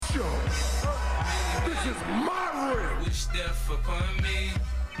show. This is my ring. Wish death upon me.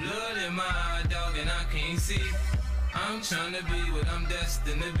 Blood in my eye, dog, and I can't see. I'm trying to be what I'm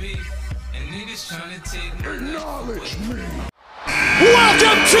destined to be. And niggas trying to take my Acknowledge me.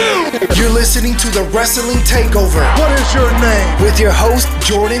 Welcome to... You're listening to the Wrestling Takeover. What is your name? With your host,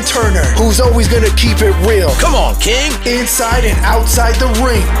 Jordan Turner, who's always gonna keep it real. Come on, King. Inside and outside the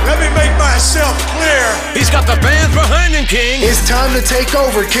ring. Let me make myself clear. He's got the fans behind him, King. It's time to take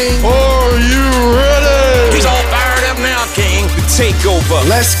over, King. Are you ready? He's all fired up now, King. The Takeover.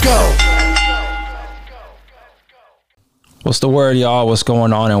 Let's go. What's the word, y'all? What's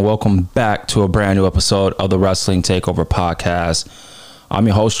going on? And welcome back to a brand new episode of the Wrestling Takeover podcast. I'm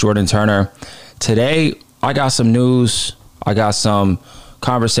your host, Jordan Turner. Today, I got some news. I got some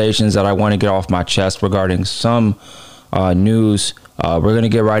conversations that I want to get off my chest regarding some news. We're going to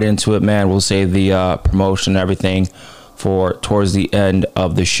get right into it, man. We'll save the promotion and everything for towards the end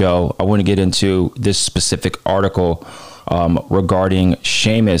of the show. I want to get into this specific article regarding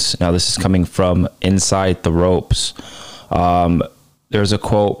Sheamus. Now, this is coming from Inside the Ropes. There's a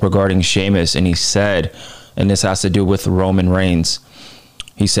quote regarding Sheamus, and he said, and this has to do with Roman Reigns.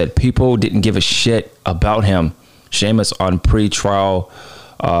 He said, people didn't give a shit about him. Sheamus on pre-trial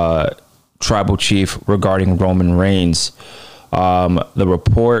tribal chief regarding Roman Reigns. The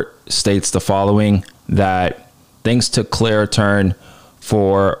report states the following, that things took clear turn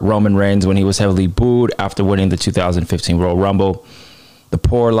for Roman Reigns when he was heavily booed after winning the 2015 Royal Rumble. The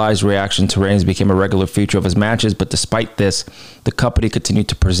polarized reaction to Reigns became a regular feature of his matches, but despite this, the company continued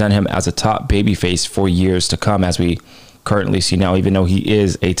to present him as a top babyface for years to come, as we currently see now, even though he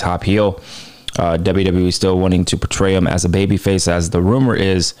is a top heel. WWE is still wanting to portray him as a babyface, as the rumor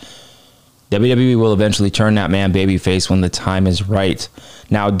is WWE will eventually turn that man babyface when the time is right.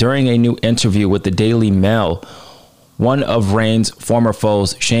 Now, during a new interview with the Daily Mail, one of Reigns' former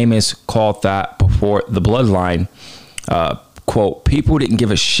foes, Sheamus, called that before the bloodline, quote, people didn't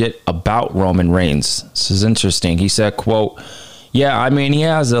give a shit about Roman Reigns. This is interesting. He said, quote, yeah, I mean, he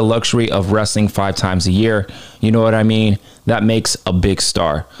has the luxury of wrestling 5 times a year. You know what I mean? That makes a big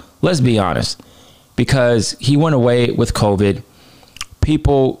star. Let's be honest. Because he went away with COVID,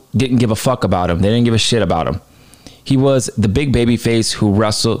 people didn't give a fuck about him. They didn't give a shit about him. He was the big baby face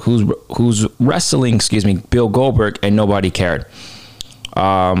who's wrestling, Bill Goldberg, and nobody cared.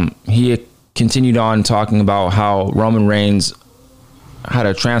 He continued on talking about how Roman Reigns had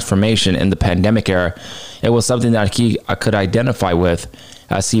a transformation in the pandemic era. It was something that I could identify with,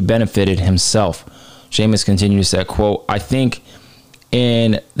 as he benefited himself. Sheamus continued to say, quote, I think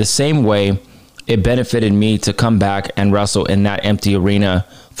in the same way it benefited me to come back and wrestle in that empty arena,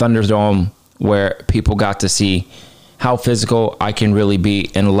 Thunderdome, where people got to see how physical I can really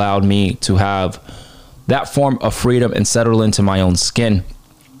be, and allowed me to have that form of freedom and settle into my own skin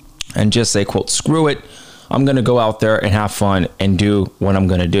and just say, quote, screw it. I'm going to go out there and have fun and do what I'm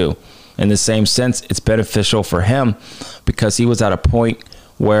going to do. In the same sense, it's beneficial for him because he was at a point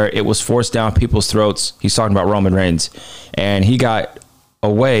where it was forced down people's throats. He's talking about Roman Reigns, and he got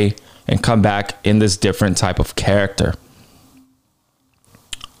away and come back in this different type of character.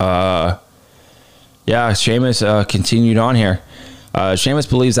 Sheamus continued on here. Sheamus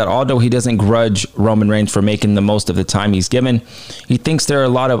believes that although he doesn't grudge Roman Reigns for making the most of the time he's given, he thinks there are a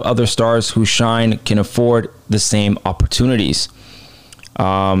lot of other stars who shine can afford the same opportunities.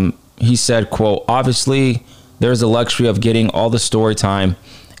 He said, quote, obviously, there's the luxury of getting all the story time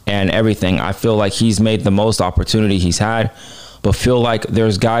and everything. I feel like he's made the most opportunity he's had, but feel like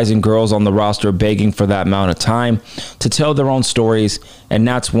there's guys and girls on the roster begging for that amount of time to tell their own stories, and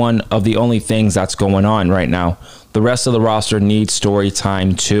that's one of the only things that's going on right now. The rest of the roster needs story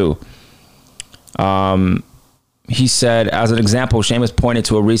time too. He said, as an example, Sheamus pointed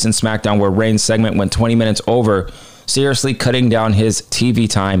to a recent SmackDown where Reigns' segment went 20 minutes over, seriously cutting down his TV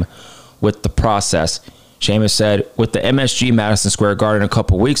time with the process. Sheamus said, with the MSG Madison Square Garden a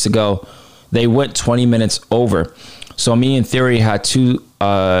couple weeks ago, they went 20 minutes over. So me, in theory, had two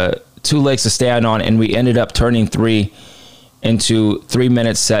legs to stand on, and we ended up turning 3 into 3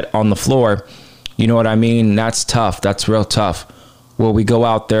 minutes set on the floor. You know what I mean? That's tough. That's real tough. Will we go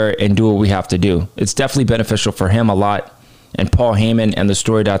out there and do what we have to do? It's definitely beneficial for him a lot, and Paul Heyman, and the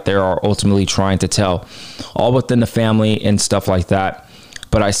story that they are ultimately trying to tell, all within the family and stuff like that.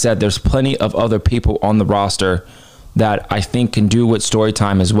 But I said there's plenty of other people on the roster that I think can do with story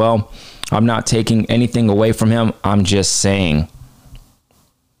time as well. I'm not taking anything away from him. I'm just saying.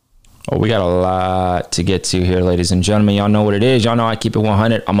 Oh, we got a lot to get to here, ladies and gentlemen. Y'all know what it is. Y'all know I keep it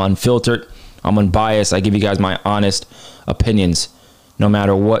 100. I'm unfiltered. I'm unbiased. I give you guys my honest opinions, no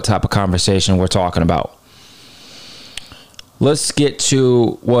matter what type of conversation we're talking about. let's get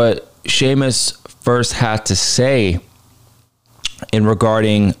to what Sheamus first had to say in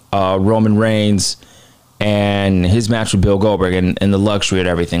regarding Roman Reigns and his match with Bill Goldberg and the luxury and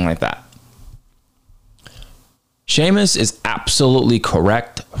everything like that. Sheamus is absolutely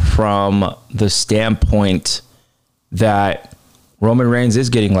correct from the standpoint that Roman Reigns is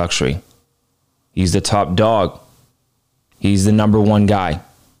getting luxury. He's the top dog. He's the number one guy.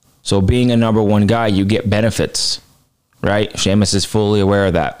 So being a number one guy, you get benefits, right? Sheamus is fully aware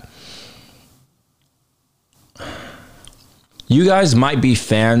of that. You guys might be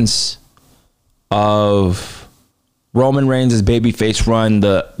fans of Roman Reigns' babyface run,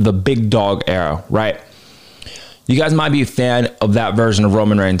 the big dog era, right? You guys might be a fan of that version of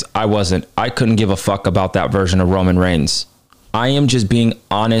Roman Reigns. I wasn't. I couldn't give a fuck about that version of Roman Reigns. I am just being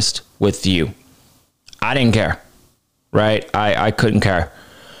honest with you. I didn't care, right? I couldn't care.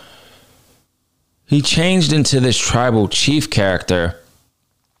 He changed into this tribal chief character,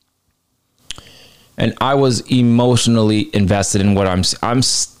 and I was emotionally invested in what I'm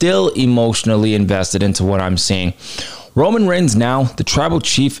still emotionally invested into what I'm seeing. Roman Reigns now, the tribal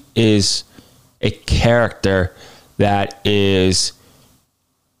chief, is a character that is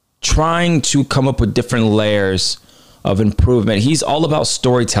trying to come up with different layers of improvement. He's all about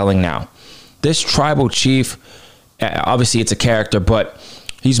storytelling now. This tribal chief, obviously it's a character, but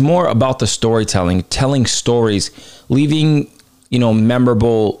he's more about the storytelling, telling stories, leaving,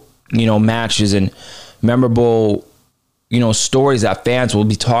 memorable, matches and memorable, stories that fans will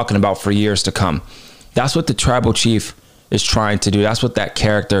be talking about for years to come. That's what the tribal chief is trying to do. That's what that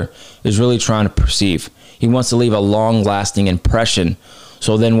character is really trying to perceive. He wants to leave a long lasting impression.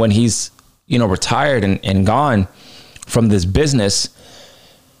 So then when he's, retired and gone from this business,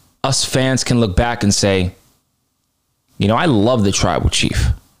 us fans can look back and say, I love the tribal chief.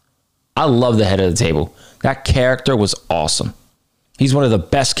 I love the head of the table. That character was awesome. He's one of the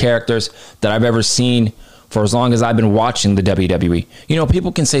best characters that I've ever seen for as long as I've been watching the WWE.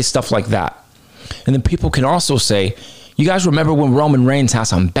 People can say stuff like that. And then people can also say, you guys remember when Roman Reigns had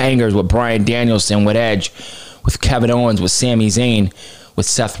some bangers with Bryan Danielson, with Edge, with Kevin Owens, with Sami Zayn, with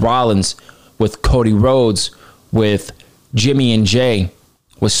Seth Rollins, with Cody Rhodes, with Jimmy and Jay,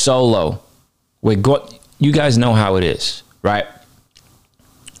 with Solo. You guys know how it is, right?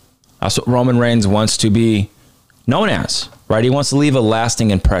 That's what Roman Reigns wants to be known as, right? He wants to leave a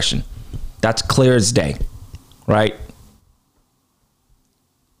lasting impression. That's clear as day, right?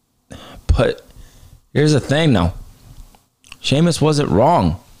 But here's the thing, though. Sheamus wasn't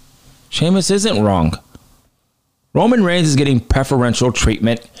wrong. Sheamus isn't wrong. Roman Reigns is getting preferential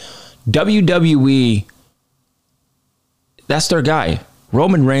treatment. WWE, that's their guy.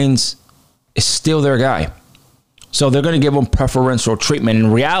 Roman Reigns is still their guy. So they're going to give him preferential treatment.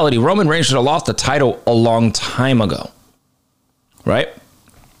 In reality, Roman Reigns should have lost the title a long time ago. Right?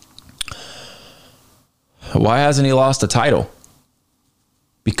 Why hasn't he lost the title?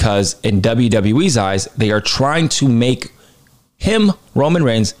 Because in WWE's eyes, they are trying to make him, Roman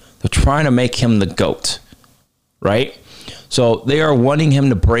Reigns, they're trying to make him the GOAT. Right? So they are wanting him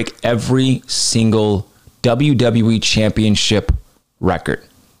to break every single WWE championship record.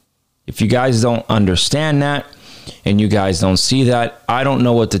 If you guys don't understand that, and you guys don't see that, I don't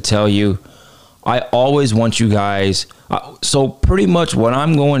know what to tell you. I always want you guys. So pretty much what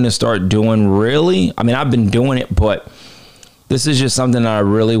I'm going to start doing, really, I've been doing it, but this is just something that I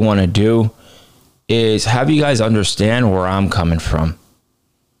really want to do, is have you guys understand where I'm coming from.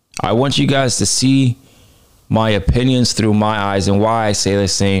 I want you guys to see my opinions through my eyes and why I say the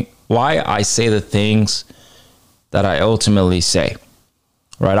things that I ultimately say.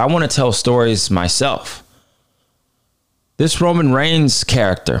 Right? I want to tell stories myself. This Roman Reigns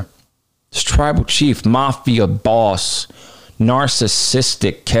character, this tribal chief, mafia boss,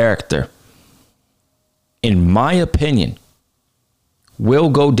 narcissistic character, in my opinion, will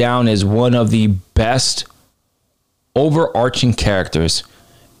go down as one of the best overarching characters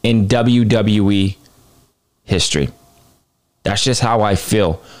in WWE history. That's just how I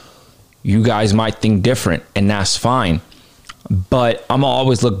feel. You guys might think different, and that's fine. But I'm going to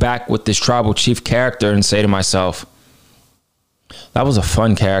always look back with this tribal chief character and say to myself, that was a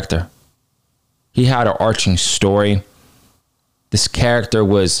fun character. He had an arching story. This character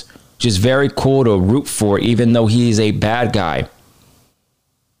was just very cool to root for, even though he's a bad guy.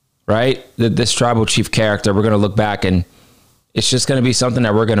 Right? This tribal chief character, we're going to look back and it's just going to be something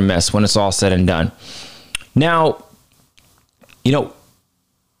that we're going to miss when it's all said and done. Now,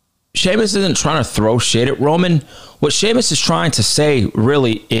 Sheamus isn't trying to throw shade at Roman. What Sheamus is trying to say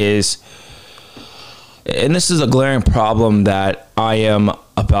really is, and this is a glaring problem that I am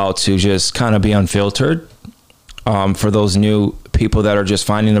about to just kind of be unfiltered. For those new people that are just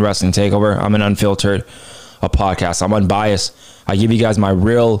finding the Wrestling Takeover, I'm an unfiltered podcast. I'm unbiased. I give you guys my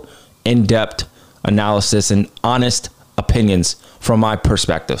real in-depth analysis and honest opinions from my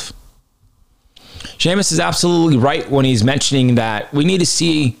perspective. Sheamus is absolutely right when he's mentioning that we need to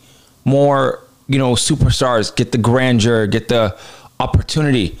see more, superstars get the grandeur, get the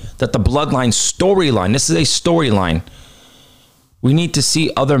opportunity, that the bloodline storyline, this is a storyline. We need to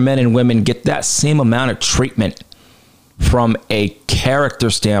see other men and women get that same amount of treatment from a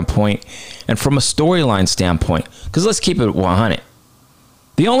character standpoint and from a storyline standpoint. Because let's keep it 100.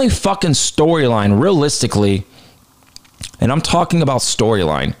 The only fucking storyline, realistically, and I'm talking about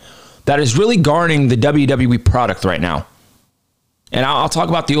storyline, that is really garnering the WWE product right now. And I'll talk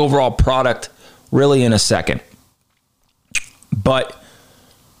about the overall product really in a second. But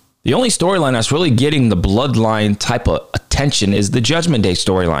the only storyline that's really getting the bloodline type of attention is the Judgment Day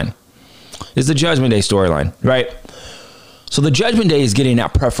storyline. Right? So the Judgment Day is getting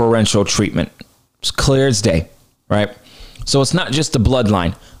that preferential treatment. It's clear as day, right? So it's not just the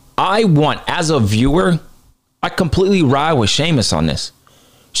bloodline. I want, as a viewer, I completely ride with Sheamus on this.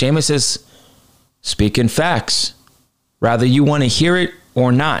 Sheamus is speaking facts. Rather you want to hear it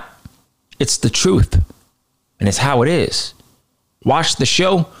or not. It's the truth. And it's how it is. Watch the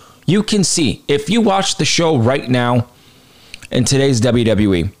show. You can see. If you watch the show right now in today's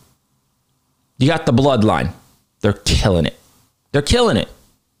WWE, you got the bloodline. They're killing it. They're killing it.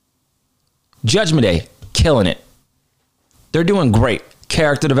 Judgment Day, killing it. They're doing great.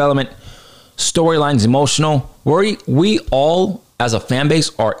 Character development, storylines, emotional. We all, as a fan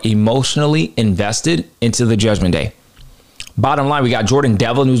base, are emotionally invested into the Judgment Day. Bottom line, we got Jordan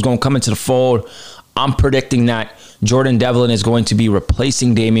Devlin, who's going to come into the fold. I'm predicting that Jordan Devlin is going to be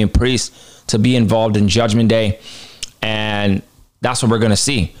replacing Damian Priest to be involved in Judgment Day. And that's what we're going to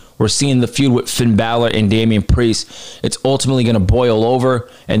see. We're seeing the feud with Finn Balor and Damian Priest. It's ultimately going to boil over,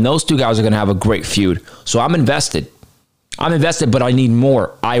 and those two guys are going to have a great feud. So I'm invested. But I need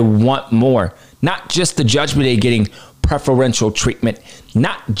more. I want more. Not just the Judgment Day getting preferential treatment.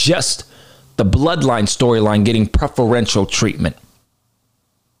 Not just the bloodline storyline getting preferential treatment.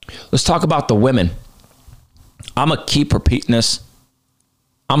 Let's talk about the women. I'm going to keep repeating this.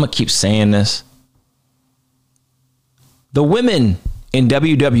 I'm going to keep saying this. The women in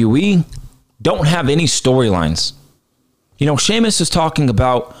WWE don't have any storylines. Sheamus is talking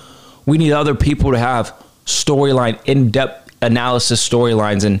about we need other people to have storyline, in-depth analysis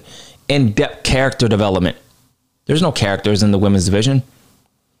storylines and in-depth character development. There's no characters in the women's division.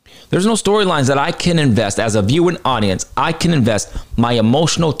 There's no storylines that I can invest as a viewing audience. I can invest my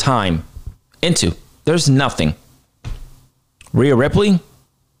emotional time into. There's nothing. Rhea Ripley?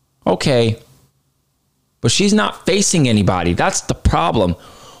 Okay. But she's not facing anybody. That's the problem.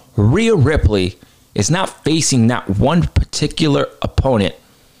 Rhea Ripley is not facing that one particular opponent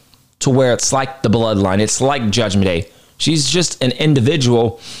to where it's like the bloodline. It's like Judgment Day. She's just an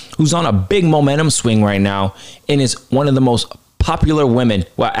individual who's on a big momentum swing right now and is one of the most popular women.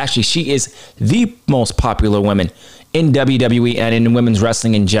 Well, actually, she is the most popular woman in WWE and in women's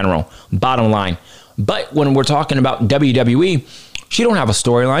wrestling in general. Bottom line. But when we're talking about WWE, she don't have a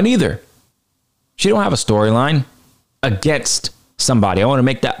storyline either. She don't have a storyline against somebody. I want to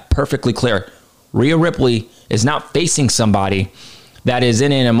make that perfectly clear. Rhea Ripley is not facing somebody that is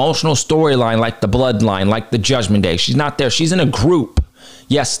in an emotional storyline like the bloodline, like the Judgment Day. She's not there. She's in a group.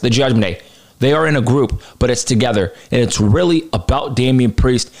 Yes, the Judgment Day. They are in a group, but it's together. And it's really about Damian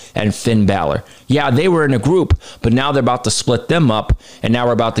Priest and Finn Balor. Yeah, they were in a group, but now they're about to split them up. And now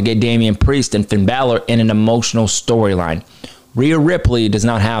we're about to get Damian Priest and Finn Balor in an emotional storyline. Rhea Ripley does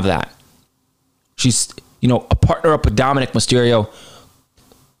not have that. She's, a partner up with Dominic Mysterio.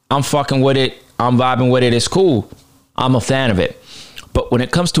 I'm fucking with it. I'm vibing with it. It's cool. I'm a fan of it. But when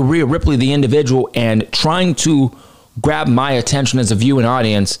it comes to Rhea Ripley, the individual, and trying to grab my attention as a viewing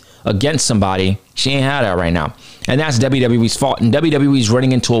audience against somebody, she ain't had that right now. And that's WWE's fault. And WWE's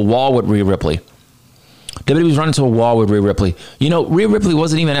running into a wall with Rhea Ripley. WWE's running into a wall with Rhea Ripley. Rhea Ripley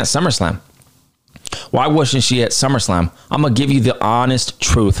wasn't even at SummerSlam. Why wasn't she at SummerSlam? I'm going to give you the honest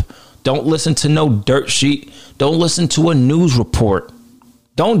truth. Don't listen to no dirt sheet. Don't listen to a news report.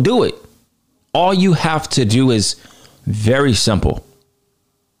 Don't do it. All you have to do is very simple.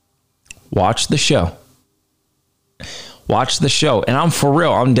 Watch the show. Watch the show. And I'm for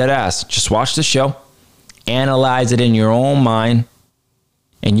real. I'm dead ass. Just watch the show. Analyze it in your own mind.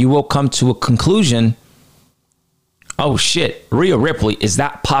 And you will come to a conclusion. Oh shit. Rhea Ripley is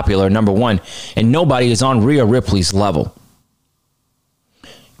that popular, number one. And nobody is on Rhea Ripley's level.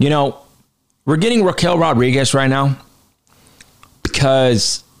 We're getting Raquel Rodriguez right now.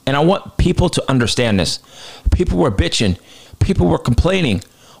 Because, and I want people to understand this. People were bitching. People were complaining.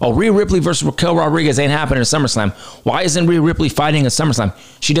 Oh, Rhea Ripley versus Raquel Rodriguez ain't happening in SummerSlam. Why isn't Rhea Ripley fighting in SummerSlam?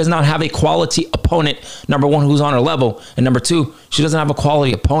 She does not have a quality opponent, number one, who's on her level. And number two, she doesn't have a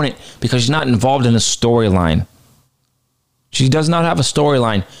quality opponent because she's not involved in a storyline. She does not have a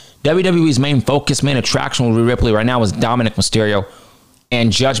storyline. WWE's main focus, main attraction with Rhea Ripley right now is Dominic Mysterio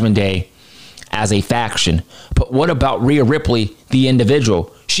and Judgment Day as a faction. But what about Rhea Ripley, the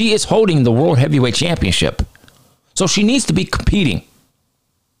individual? She is holding the World Heavyweight Championship. So she needs to be competing.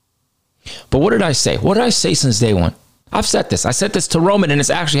 But what did I say? What did I say since day one? I've said this. I said this to Roman, and it's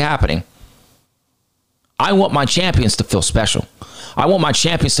actually happening. I want my champions to feel special. I want my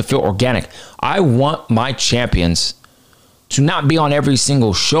champions to feel organic. I want my champions to not be on every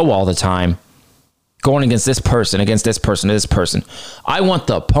single show all the time, going against this person, against this person, this person. I want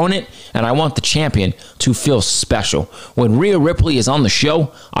the opponent and I want the champion to feel special. When Rhea Ripley is on the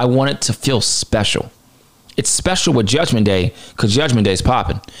show, I want it to feel special. It's special with Judgment Day because Judgment Day is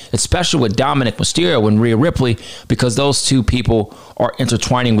popping. It's special with Dominic Mysterio and Rhea Ripley because those two people are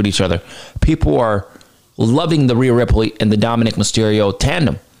intertwining with each other. People are loving the Rhea Ripley and the Dominic Mysterio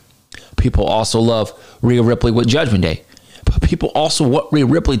tandem. People also love Rhea Ripley with Judgment Day. But people also want Rhea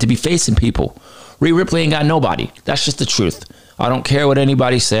Ripley to be facing people. Rhea Ripley ain't got nobody. That's just the truth. I don't care what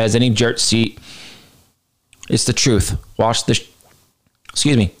anybody says, any jerk seat. It's the truth. Watch the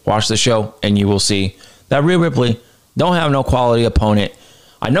show and you will see that Rhea Ripley don't have no quality opponent.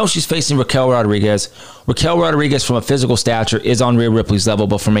 I know she's facing Raquel Rodriguez. Raquel Rodriguez from a physical stature is on Rhea Ripley's level,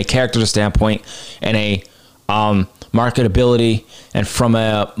 but from a character standpoint and a marketability and from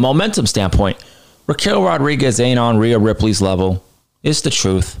a momentum standpoint, Raquel Rodriguez ain't on Rhea Ripley's level. It's the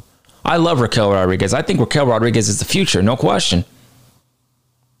truth. I love Raquel Rodriguez. I think Raquel Rodriguez is the future, no question.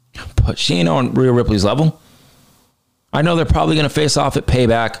 But she ain't on Rhea Ripley's level. I know they're probably going to face off at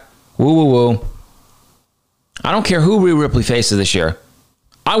Payback. Woo, woo, woo. I don't care who Rhea Ripley faces this year.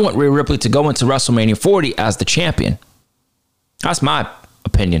 I want Rhea Ripley to go into WrestleMania 40 as the champion. That's my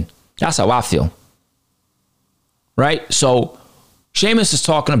opinion. That's how I feel. Right? So, Sheamus is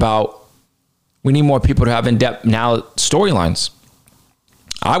talking about we need more people to have in-depth now storylines.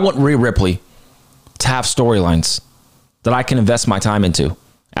 I want Rhea Ripley to have storylines that I can invest my time into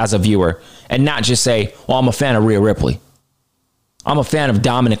as a viewer and not just say, well, I'm a fan of Rhea Ripley. I'm a fan of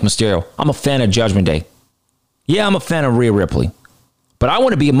Dominic Mysterio. I'm a fan of Judgment Day. Yeah, I'm a fan of Rhea Ripley. But I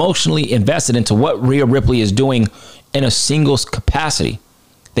want to be emotionally invested into what Rhea Ripley is doing in a singles capacity.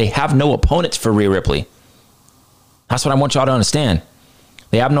 They have no opponents for Rhea Ripley. That's what I want y'all to understand.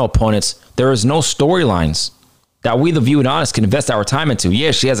 They have no opponents. There is no storylines that we, the viewing audience, can invest our time into.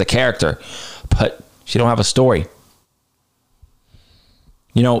 Yeah, she has a character, but she don't have a story.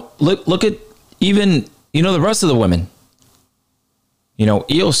 You know, look at even, the rest of the women.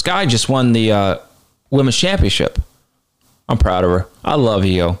 Io Sky just won the Women's Championship. I'm proud of her. I love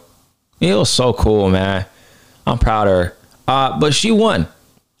Io. Io's so cool, man. I'm proud of her. But she won,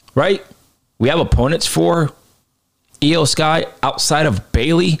 right? We have opponents for Io Sky outside of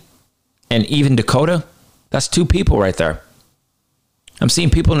Bayley and even Dakota. That's two people right there. I'm seeing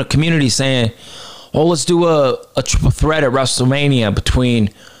people in the community saying, oh, let's do a triple threat at WrestleMania between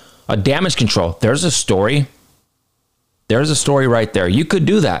a Damage Control. There's a story. There's a story right there. You could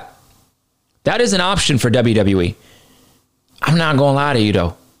do that. That is an option for WWE. I'm not going to lie to you,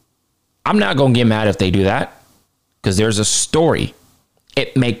 though. I'm not going to get mad if they do that because there's a story.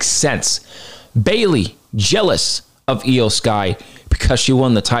 It makes sense. Bayley, jealous of Io Sky because she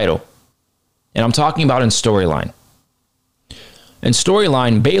won the title. And I'm talking about in storyline. In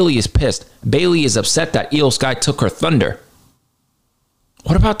storyline, Bayley is pissed. Bayley is upset that Io Sky took her thunder.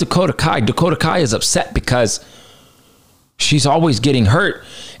 What about Dakota Kai? Dakota Kai is upset because she's always getting hurt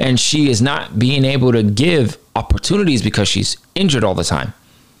and she is not being able to give opportunities because she's injured all the time.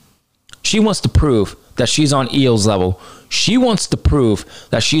 She wants to prove that she's on Io's level. She wants to prove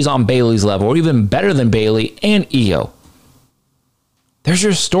that she's on Bayley's level or even better than Bayley and Io. There's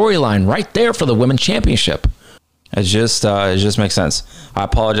your storyline right there for the Women's Championship. It just makes sense. I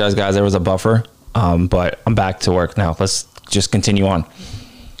apologize, guys. There was a buffer, but I'm back to work now. Let's just continue on.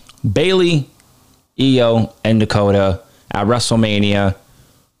 Bayley, Io, and Dakota at WrestleMania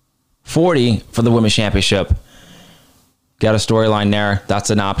 40 for the Women's Championship. Got a storyline there. That's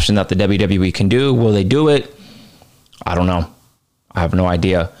an option that the WWE can do. Will they do it? I don't know. I have no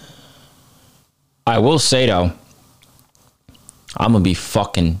idea. I will say, though, I'm going to be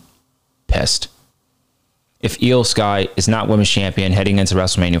fucking pissed if Io Sky is not Women's Champion heading into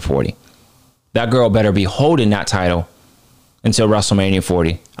WrestleMania 40. That girl better be holding that title until WrestleMania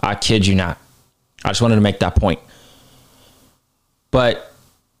 40. I kid you not. I just wanted to make that point. But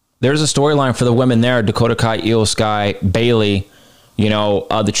there's a storyline for the women there. Dakota Kai, Io Sky, Bailey,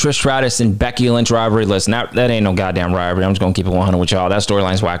 the Trish Stratus and Becky Lynch rivalry list. And that ain't no goddamn rivalry. I'm just going to keep it 100 with y'all. That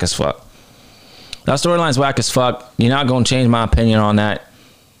storyline's whack as fuck. You're not going to change my opinion on that.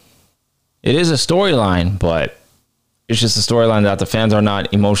 It is a storyline, but it's just a storyline that the fans are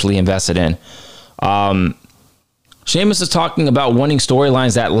not emotionally invested in. Sheamus is talking about wanting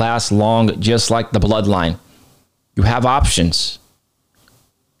storylines that last long, just like the bloodline. You have options.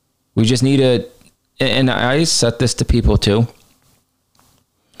 We just need to, and I set this to people too.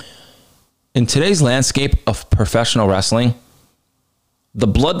 In today's landscape of professional wrestling, the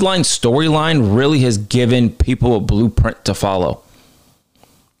bloodline storyline really has given people a blueprint to follow.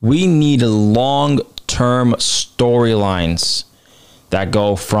 We need long-term storylines that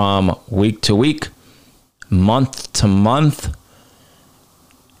go from week to week, month to month,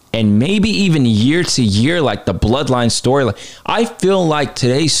 and maybe even year to year, like the bloodline storyline. I feel like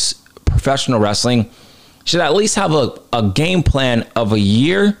today's professional wrestling should at least have a game plan of a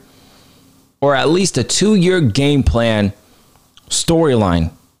year or at least a 2-year game plan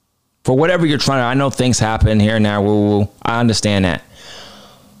storyline for whatever you're trying to. I know things happen here and there. I understand that.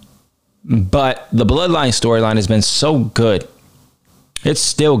 But the bloodline storyline has been so good. It's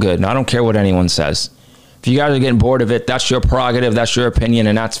still good. And I don't care what anyone says. If you guys are getting bored of it, that's your prerogative, that's your opinion,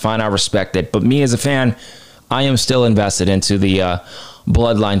 and that's fine. I respect it. But me as a fan, I am still invested into the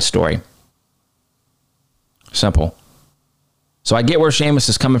bloodline story. Simple. So I get where Sheamus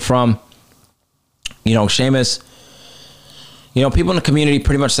is coming from. Sheamus, people in the community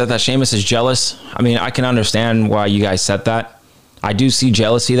pretty much said that Sheamus is jealous. I mean, I can understand why you guys said that. I do see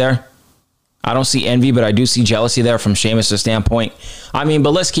jealousy there. I don't see envy, but I do see jealousy there from Sheamus' standpoint. I mean, but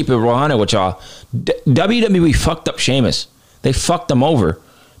let's keep it 100 with y'all. WWE fucked up Sheamus. They fucked him over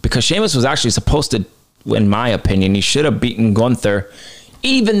because Sheamus was actually supposed to, in my opinion, he should have beaten Gunther,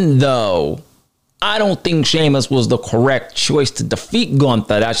 even though I don't think Sheamus was the correct choice to defeat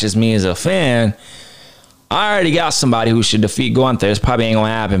Gunther. That's just me as a fan. I already got somebody who should defeat Gunther. This probably ain't going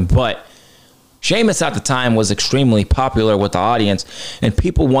to happen, but Sheamus at the time was extremely popular with the audience, and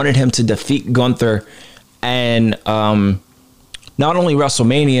people wanted him to defeat Gunther. And not only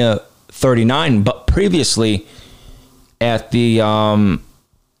WrestleMania 39, but previously at the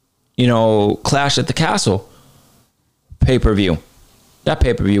Clash at the Castle pay-per-view. That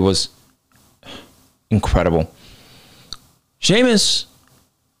pay-per-view was incredible. Sheamus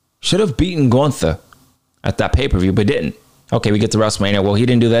should have beaten Gunther at that pay-per-view, but didn't. Okay, we get to WrestleMania. Well, he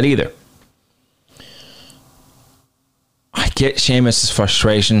didn't do that either. I get Sheamus'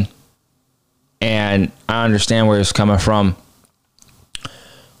 frustration, and I understand where it's coming from.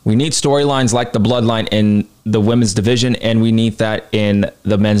 We need storylines like the bloodline in the women's division, and we need that in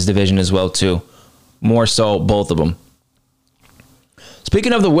the men's division as well, too. More so, both of them.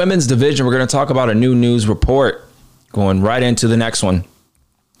 Speaking of the women's division, we're going to talk about a new news report. Going right into the next one.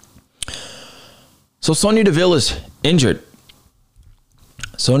 So Sonya Deville is injured.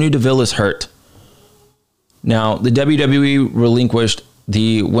 Sonya Deville is hurt. Now, the WWE relinquished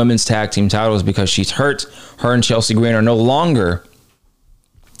the women's tag team titles because she's hurt. Her and Chelsea Green are no longer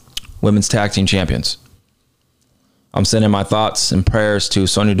women's tag team champions. I'm sending my thoughts and prayers to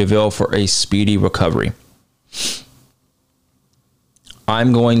Sonya Deville for a speedy recovery.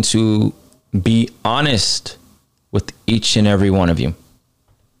 I'm going to be honest with each and every one of you.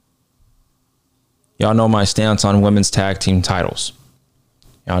 Y'all know my stance on women's tag team titles.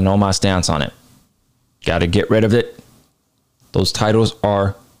 Y'all know my stance on it. Got to get rid of it. Those titles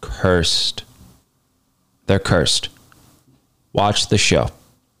are cursed. They're cursed. Watch the show.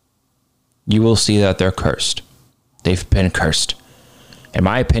 You will see that they're cursed. They've been cursed. In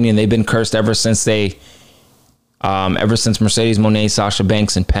my opinion, they've been cursed ever since Mercedes Moné, Sasha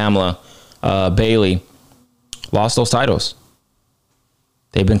Banks, and Pamela Bailey lost those titles.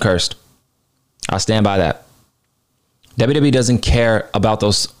 They've been cursed. I stand by that. WWE doesn't care about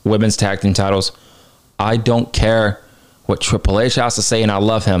those women's tag team titles. I don't care what Triple H has to say, and I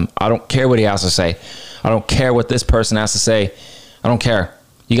love him. I don't care what he has to say. I don't care what this person has to say. I don't care.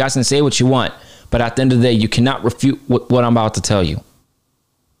 You guys can say what you want, but at the end of the day, you cannot refute what I'm about to tell you.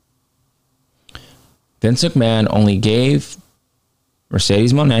 Vince McMahon only gave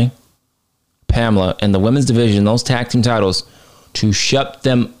Mercedes Moné, Pamela, and the women's division those tag team titles to shut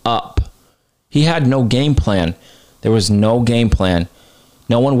them up. He had no game plan. There was no game plan.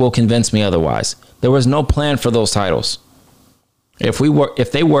 No one will convince me otherwise. There was no plan for those titles. If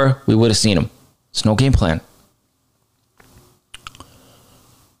they were, we would have seen them. There's no game plan.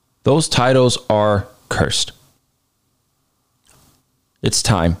 Those titles are cursed. It's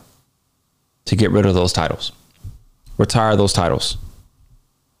time to get rid of those titles. Retire those titles.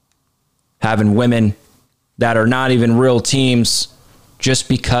 having women that are not even real teams just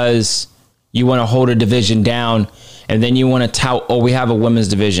because you want to hold a division down and then you want to tout, oh, we have a women's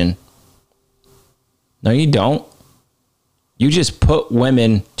division. No, you don't. You just put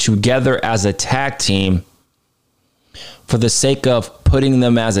women together as a tag team for the sake of putting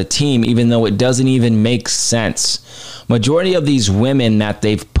them as a team, even though it doesn't even make sense. Majority of these women that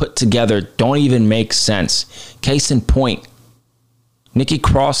they've put together don't even make sense. Case in point, Nikki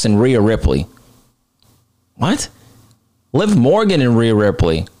Cross and Rhea Ripley. What? Liv Morgan and Rhea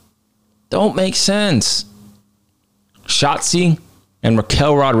Ripley. Don't make sense. Shotzi and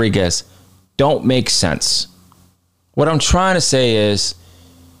Raquel Rodriguez. Don't make sense. What I'm trying to say is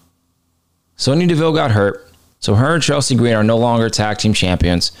Sonya Deville got hurt, so her and Chelsea Green are no longer tag team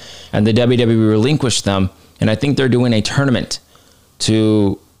champions, and the WWE relinquished them, and I think they're doing another tournament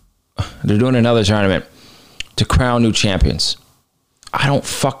to crown new champions. I don't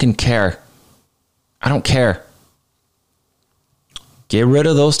fucking care. I don't care. Get rid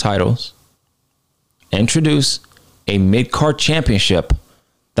of those titles. Introduce a mid-card championship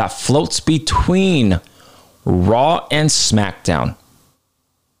that floats between Raw and SmackDown.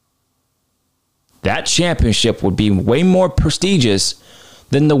 That championship would be way more prestigious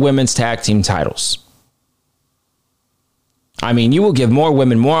than the women's tag team titles. I mean, you will give more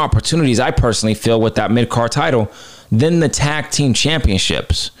women more opportunities, I personally feel, with that mid-card title than the tag team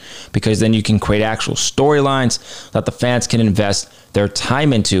championships, because then you can create actual storylines that the fans can invest their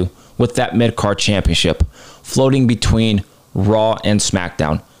time into with that mid-card championship floating between Raw and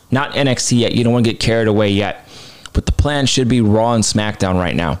SmackDown. Not NXT yet. You don't want to get carried away yet. But the plan should be Raw and SmackDown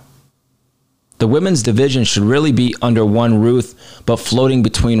right now. The women's division should really be under one roof, but floating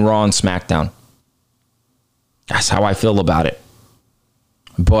between Raw and SmackDown. That's how I feel about it.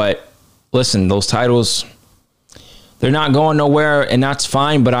 But listen, those titles, they're not going nowhere, and that's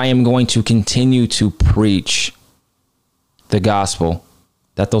fine, but I am going to continue to preach the gospel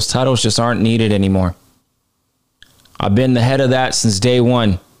that those titles just aren't needed anymore. I've been the head of that since day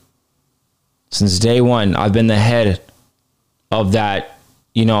one. Since day one, I've been the head of that,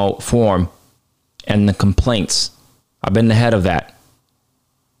 forum and the complaints. I've been the head of that.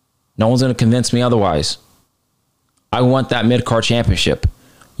 No one's going to convince me otherwise. I want that mid-card championship.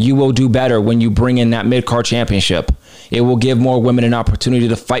 You will do better when you bring in that mid-card championship. It will give more women an opportunity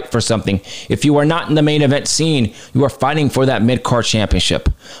to fight for something. If you are not in the main event scene, you are fighting for that mid-card championship.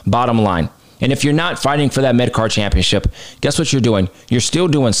 Bottom line. And if you're not fighting for that mid-card championship, guess what you're doing? You're still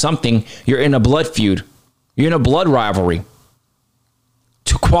doing something. You're in a blood feud. You're in a blood rivalry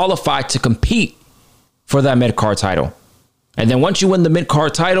to qualify to compete for that mid-card title. And then once you win the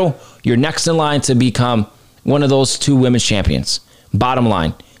mid-card title, you're next in line to become one of those two women's champions. Bottom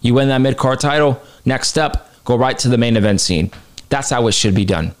line, you win that mid-card title, next up, go right to the main event scene. That's how it should be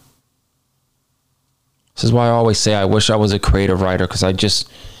done. This is why I always say I wish I was a creative writer, because I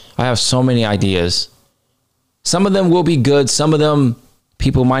have so many ideas. Some of them will be good. Some of them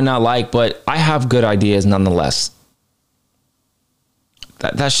people might not like, but I have good ideas nonetheless.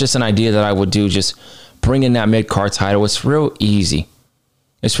 That's just an idea that I would do. Just bring in that mid-card title. It's real easy.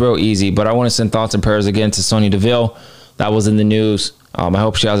 It's real easy. But I want to send thoughts and prayers again to Sonya Deville. That was in the news. I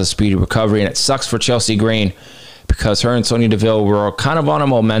hope she has a speedy recovery. And it sucks for Chelsea Green, because her and Sonya Deville were kind of on a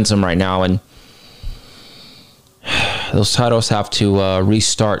momentum right now. And those titles have to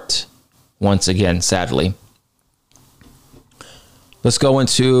restart once again, sadly. Let's go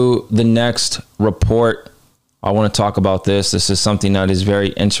into the next report. I want to talk about this. This is something that is very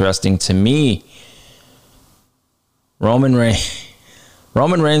interesting to me. Roman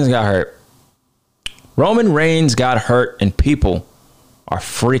Reigns got hurt. Roman Reigns got hurt, and people are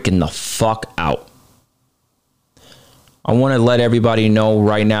freaking the fuck out. I want to let everybody know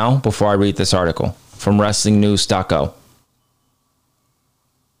right now, before I read this article from WrestlingNews.co.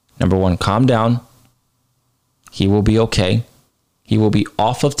 Number one, calm down. He will be okay. He will be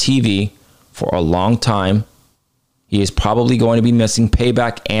off of TV for a long time. He is probably going to be missing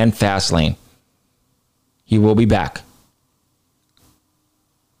Payback and Fastlane. He will be back.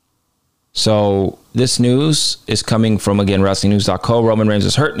 So this news is coming from, again, WrestlingNews.co. Roman Reigns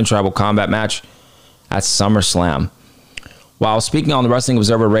was hurt in a tribal combat match at SummerSlam. While speaking on the Wrestling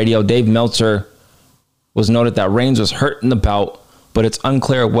Observer Radio, Dave Meltzer was noted that Reigns was hurt in the bout, but it's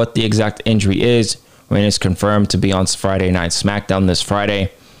unclear what the exact injury is. Reigns is confirmed to be on Friday Night SmackDown this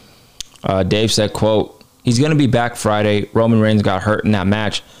Friday. Dave said, quote, "He's going to be back Friday. Roman Reigns got hurt in that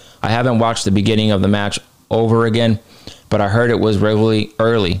match. I haven't watched the beginning of the match over again, but I heard it was really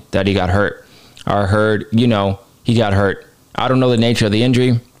early that he got hurt. I heard, he got hurt. I don't know the nature of the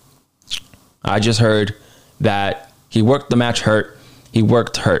injury. I just heard that he worked the match hurt. He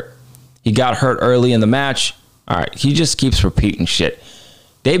worked hurt. He got hurt early in the match. All right, he just keeps repeating shit.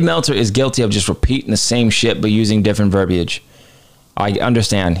 Dave Meltzer is guilty of just repeating the same shit but using different verbiage. I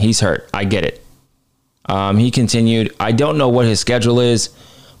understand. He's hurt. I get it. He continued. I don't know what his schedule is,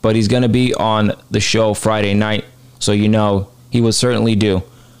 but he's going to be on the show Friday night, so you know he would certainly do.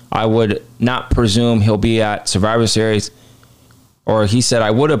 I would not presume he'll be at Survivor Series. Or he said,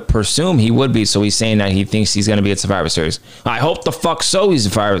 I would have presumed he would be, so he's saying that he thinks he's going to be at Survivor Series. I hope the fuck so he's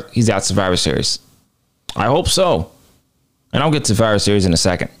at Survivor Series. I hope so. And I'll get to Survivor Series in a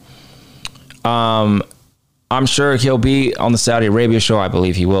second. I'm sure he'll be on the Saudi Arabia show. I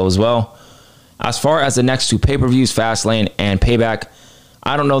believe he will as well. As far as the next two pay-per-views, Fastlane and Payback,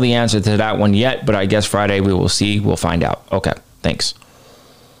 I don't know the answer to that one yet, but I guess Friday we will see. We'll find out. Okay, thanks.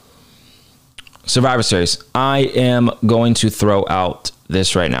 Survivor Series. I am going to throw out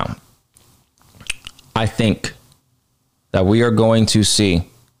this right now. I think that we are going to see.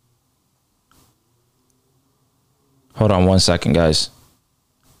 Hold on one second, guys.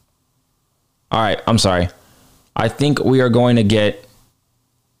 All right, I'm sorry. I think we are going to get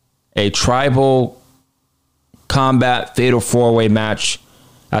a tribal combat fatal four-way match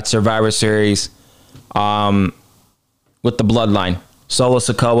at Survivor Series with the Bloodline. Solo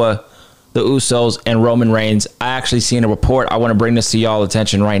Sikoa, the Usos, and Roman Reigns. I actually seen a report. I want to bring this to y'all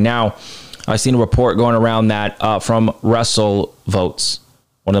attention right now. I seen a report going around that from Wrestle Votes,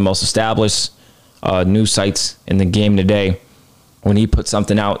 one of the most established news sites in the game today. When he puts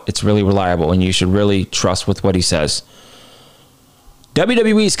something out, it's really reliable, and you should really trust with what he says.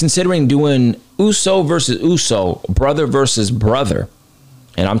 WWE is considering doing Uso versus Uso, brother versus brother.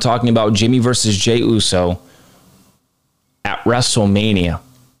 And I'm talking about Jimmy versus Jey Uso at WrestleMania.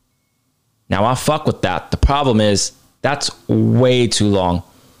 Now, I fuck with that. The problem is that's way too long.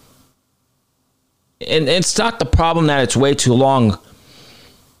 And it's not the problem that it's way too long.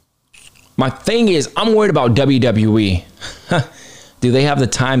 My thing is, I'm worried about WWE. Do they have the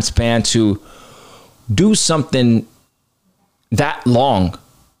time span to do something that long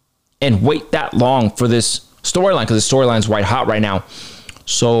and wait that long for this storyline? Because the storyline's white hot right now.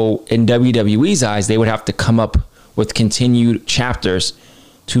 So in WWE's eyes, they would have to come up with continued chapters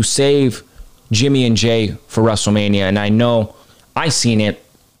to save Jimmy and Jay for WrestleMania. And I know I've seen it.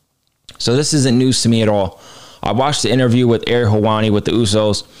 So this isn't news to me at all. I watched the interview with Ariel Helwani with the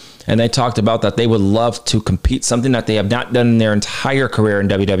Usos, and they talked about that they would love to compete, something that they have not done in their entire career in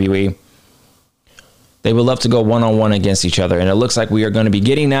WWE. They would love to go one-on-one against each other, and it looks like we are going to be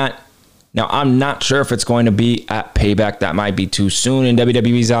getting that. Now, I'm not sure if it's going to be at Payback. That might be too soon in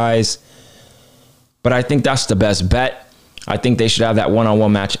WWE's eyes, but I think that's the best bet. I think they should have that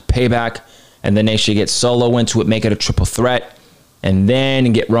one-on-one match at Payback, and then they should get Solo into it, make it a triple threat, and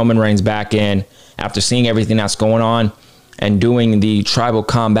then get Roman Reigns back in after seeing everything that's going on and doing the Tribal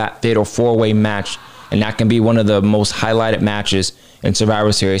Combat Fatal 4-Way match. And that can be one of the most highlighted matches in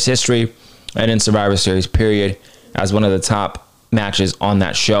Survivor Series history and in Survivor Series period, as one of the top matches on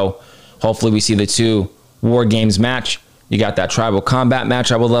that show. Hopefully we see the two War Games match. You got that Tribal Combat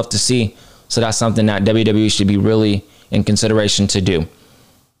match I would love to see. So that's something that WWE should be really in consideration to do.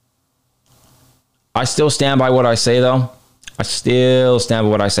 I still stand by what I say, though. I still stand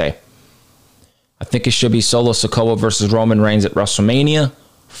by what I say. I think it should be Solo Sikoa versus Roman Reigns at WrestleMania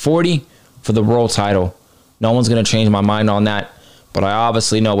 40 for the world title. No one's going to change my mind on that. But I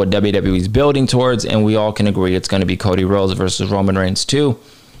obviously know what WWE is building towards, and we all can agree it's going to be Cody Rhodes versus Roman Reigns too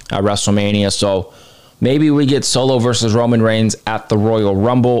at WrestleMania. So maybe we get Solo versus Roman Reigns at the Royal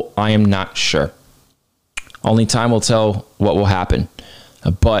Rumble. I am not sure. Only time will tell what will happen.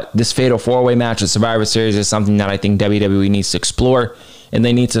 But this Fatal 4-Way match at Survivor Series is something that I think WWE needs to explore, and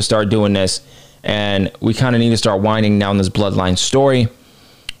they need to start doing this. And we kind of need to start winding down this Bloodline story.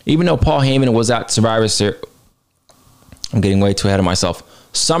 Even though Paul Heyman was at Survivor Series, I'm getting way too ahead of myself.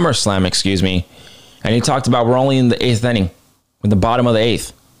 SummerSlam, excuse me. And he talked about we're only in the 8th inning. We're the bottom of the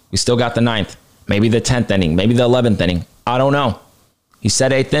 8th. We still got the 9th. Maybe the 10th inning. Maybe the 11th inning. I don't know. He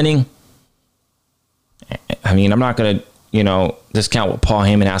said 8th inning. I mean, I'm not going to, discount what Paul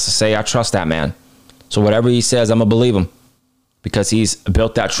Heyman has to say. I trust that man. So whatever he says, I'm going to believe him. Because he's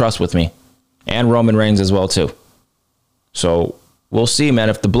built that trust with me. And Roman Reigns as well, too. So we'll see, man.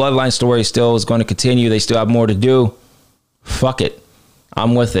 If the Bloodline story still is going to continue, they still have more to do. Fuck it.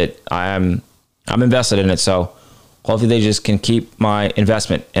 I'm with it. I'm invested in it. So hopefully they just can keep my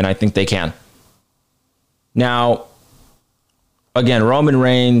investment. And I think they can. Now, again, Roman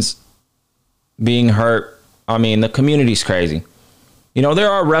Reigns being hurt. I mean, the community's crazy.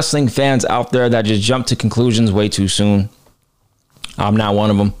 There are wrestling fans out there that just jump to conclusions way too soon. I'm not one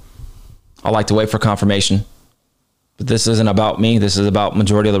of them. I like to wait for confirmation. But this isn't about me. This is about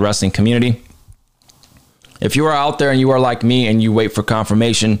majority of the wrestling community. If you are out there and you are like me and you wait for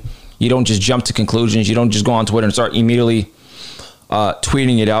confirmation, you don't just jump to conclusions. You don't just go on Twitter and start immediately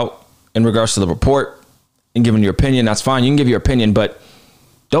tweeting it out in regards to the report and giving your opinion. That's fine. You can give your opinion, but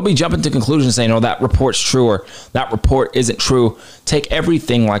don't be jumping to conclusions saying, oh, that report's true or that report isn't true. Take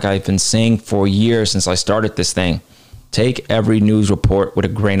everything, like I've been saying for years since I started this thing. Take every news report with a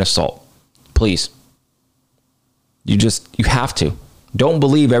grain of salt. Please. You have to. Don't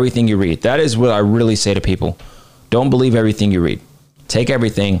believe everything you read. That is what I really say to people. Don't believe everything you read. Take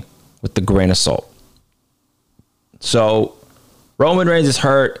everything with the grain of salt. So, Roman Reigns is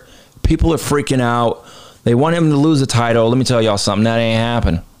hurt. People are freaking out. They want him to lose the title. Let me tell y'all something. That ain't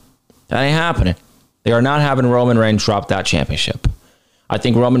happening. That ain't happening. They are not having Roman Reigns drop that championship. I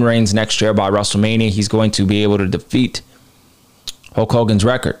think Roman Reigns next year by WrestleMania, he's going to be able to defeat Hulk Hogan's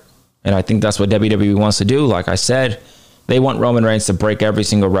record. And I think that's what WWE wants to do. Like I said, they want Roman Reigns to break every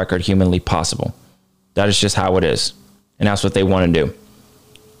single record humanly possible. That is just how it is. And that's what they want to do.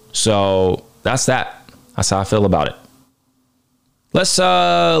 So that's that. That's how I feel about it.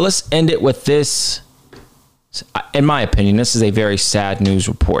 Let's end it with this. In my opinion, this is a very sad news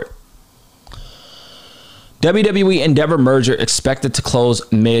report. WWE Endeavor merger expected to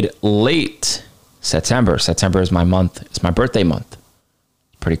close mid-late September. September is my month. It's my birthday month.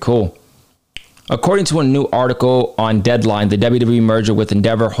 Pretty cool. According to a new article on Deadline, the WWE merger with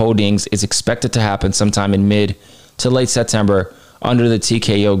Endeavor Holdings is expected to happen sometime in mid to late September under the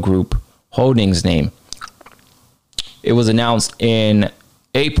TKO Group Holdings name. It was announced in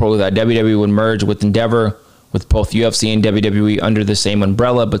April that WWE would merge with Endeavor, with both UFC and WWE under the same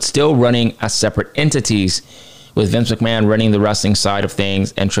umbrella, but still running as separate entities, with Vince McMahon running the wrestling side of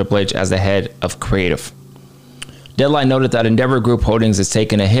things and Triple H as the head of creative. Deadline noted that Endeavor Group Holdings has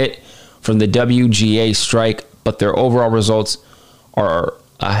taken a hit from the WGA strike, but their overall results are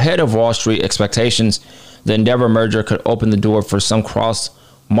ahead of Wall Street expectations. The Endeavor merger could open the door for some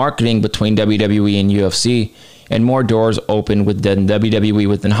cross-marketing between WWE and UFC, and more doors open within WWE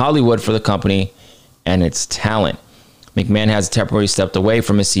within Hollywood for the company and its talent. McMahon has temporarily stepped away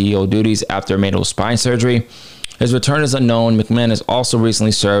from his CEO duties after manual spine surgery. His return is unknown. McMahon has also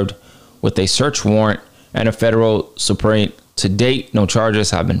recently served with a search warrant and a federal Supreme. To date, no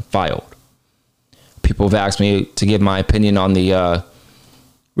charges have been filed. People have asked me to give my opinion on the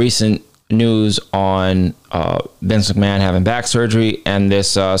recent news on Vince McMahon having back surgery and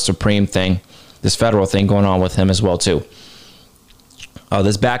this Supreme thing, this federal thing going on with him as well too.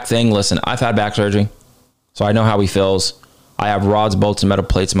 This back thing, listen, I've had back surgery, so I know how he feels. I have rods, bolts, and metal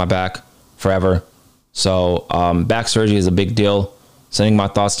plates in my back forever. So back surgery is a big deal. Sending my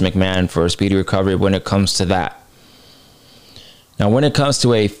thoughts to McMahon for a speedy recovery when it comes to that. Now, when it comes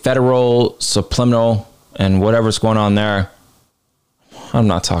to a federal subliminal and whatever's going on there, I'm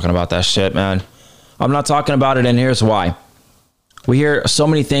not talking about that shit, man. I'm not talking about it, and here's why. We hear so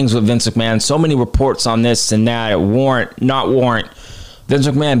many things with Vince McMahon, so many reports on this and that, warrant, not warrant. Vince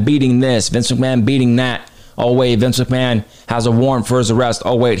McMahon beating this, Vince McMahon beating that. Oh, wait, Vince McMahon has a warrant for his arrest.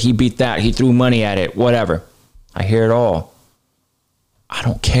 Oh, wait, he beat that. He threw money at it, whatever. I hear it all. I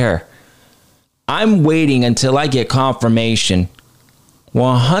don't care. I'm waiting until I get confirmation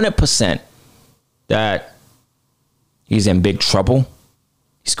 100% that he's in big trouble,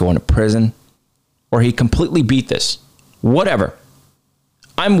 he's going to prison, or he completely beat this. Whatever.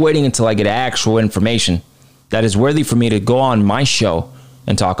 I'm waiting until I get actual information that is worthy for me to go on my show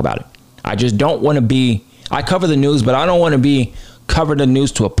and talk about it. I just don't want to be, I cover the news, but I don't want to be covering the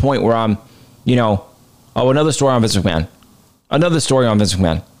news to a point where I'm, another story on Vince McMahon. Another story on Vince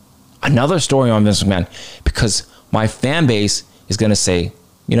McMahon. Another story on Vince McMahon. Because my fan base is going to say,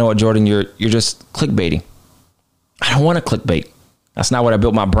 you know what, Jordan, you're just clickbaiting. I don't want to clickbait. That's not what I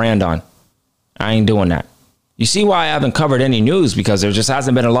built my brand on. I ain't doing that. You see why I haven't covered any news? Because there just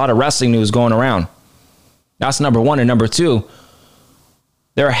hasn't been a lot of wrestling news going around. That's number one. And number two,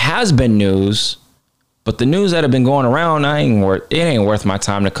 there has been news, but the news that have been going around, it ain't worth my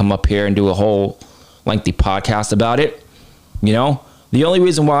time to come up here and do a whole lengthy podcast about it. The only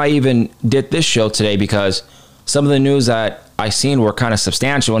reason why I even did this show today, because some of the news that I seen were kind of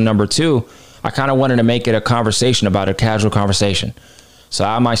substantial. And number two, I kind of wanted to make it a conversation about a casual conversation. So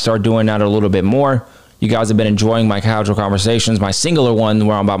I might start doing that a little bit more. You guys have been enjoying my casual conversations, my singular one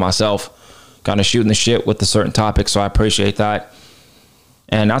where I'm by myself, kind of shooting the shit with a certain topic. So I appreciate that.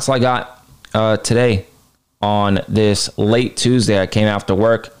 And that's all I got today on this late Tuesday. I came after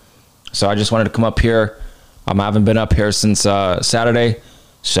work. So I just wanted to come up here. I haven't been up here since Saturday.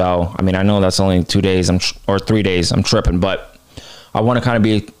 So, I know that's only 2 days or 3 days. I'm tripping, but I want to kind of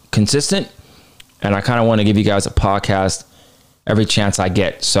be consistent And I kind of want to give you guys a podcast every chance I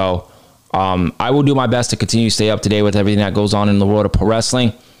get. So I will do my best to continue to stay up to date with everything that goes on in the world of pro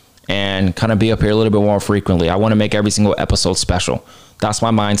wrestling and kind of be up here a little bit more frequently. I want to make every single episode special. That's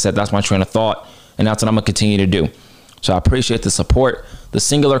my mindset. That's my train of thought. And that's what I'm going to continue to do. So I appreciate the support. The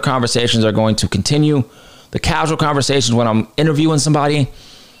singular conversations are going to continue. The casual conversations when I'm interviewing somebody,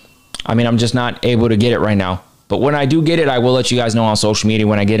 I mean, I'm just not able to get it right now. But when I do get it, I will let you guys know on social media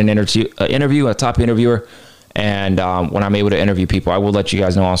when I get an interview, a top interviewer. And when I'm able to interview people, I will let you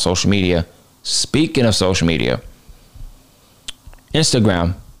guys know on social media. Speaking of social media,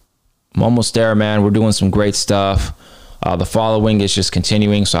 Instagram, I'm almost there, man. We're doing some great stuff. The following is just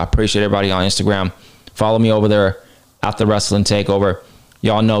continuing, so I appreciate everybody on Instagram. Follow me over there at the Wrestling Takeover.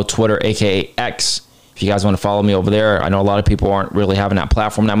 Y'all know Twitter, aka X. If you guys want to follow me over there, I know a lot of people aren't really having that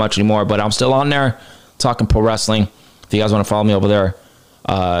platform that much anymore, but I'm still on there talking pro wrestling. If you guys want to follow me over there,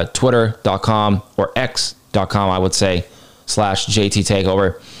 twitter.com or x.com, I would say, /JT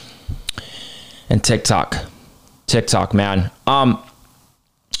Takeover. And TikTok, man.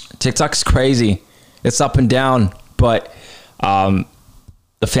 TikTok's crazy. It's up and down, but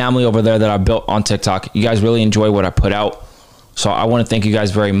the family over there that I built on TikTok, you guys really enjoy what I put out. So I want to thank you guys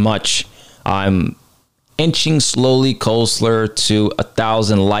very much. I'm inching slowly closer to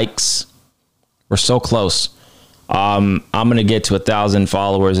 1,000 likes. We're so close. I'm going to get to 1,000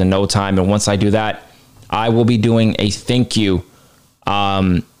 followers in no time. And once I do that, I will be doing a thank you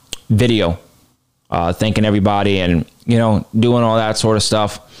video, thanking everybody and, doing all that sort of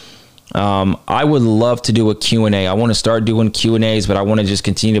stuff. I would love to do a Q&A. I want to start doing Q&As, but I want to just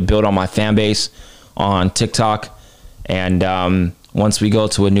continue to build on my fan base on TikTok. And once we go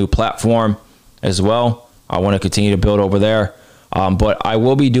to a new platform as well, I want to continue to build over there. But I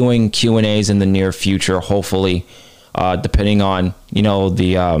will be doing Q&As in the near future, hopefully, depending on,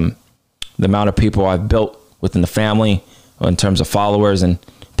 the amount of people I've built within the family in terms of followers and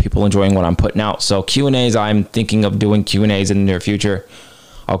people enjoying what I'm putting out. So Q&As, I'm thinking of doing Q&As in the near future.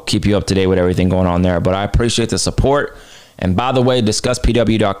 I'll keep you up to date with everything going on there. But I appreciate the support. And by the way,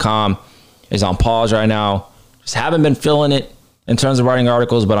 DiscussPW.com is on pause right now. Just haven't been feeling it in terms of writing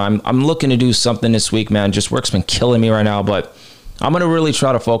articles, but I'm looking to do something this week, man. Just work's been killing me right now, but I'm going to really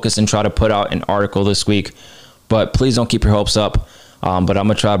try to focus and try to put out an article this week. But please don't keep your hopes up. But I'm going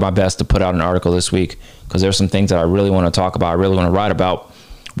to try my best to put out an article this week because there's some things that I really want to talk about. I really want to write about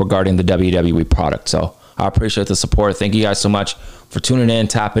regarding the WWE product. So I appreciate the support. Thank you guys so much for tuning in,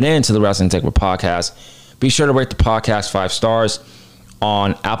 tapping into the Wrestling Takeover podcast. Be sure to rate the podcast 5 stars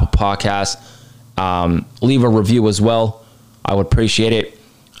on Apple Podcasts. Leave a review as well. I would appreciate it.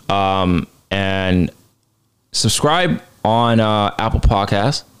 And subscribe on Apple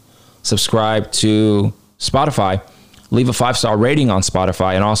Podcasts. Subscribe to Spotify. Leave a 5-star rating on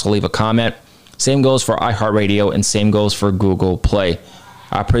Spotify and also leave a comment. Same goes for iHeartRadio and same goes for Google Play.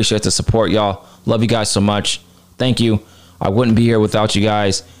 I appreciate the support, y'all. Love you guys so much. Thank you. I wouldn't be here without you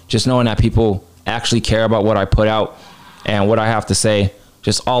guys. Just knowing that people actually care about what I put out and what I have to say.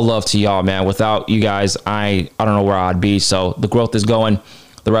 Just all love to y'all, man. Without you guys, I don't know where I'd be. So the growth is going.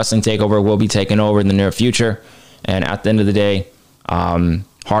 The Wrestling Takeover will be taking over in the near future. And at the end of the day,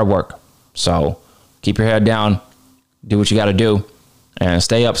 hard work. So keep your head down. Do what you got to do. And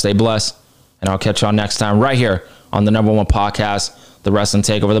stay up, stay blessed. And I'll catch y'all next time right here on the #1 podcast, The Wrestling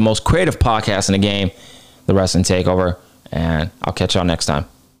Takeover, the most creative podcast in the game, The Wrestling Takeover. And I'll catch y'all next time.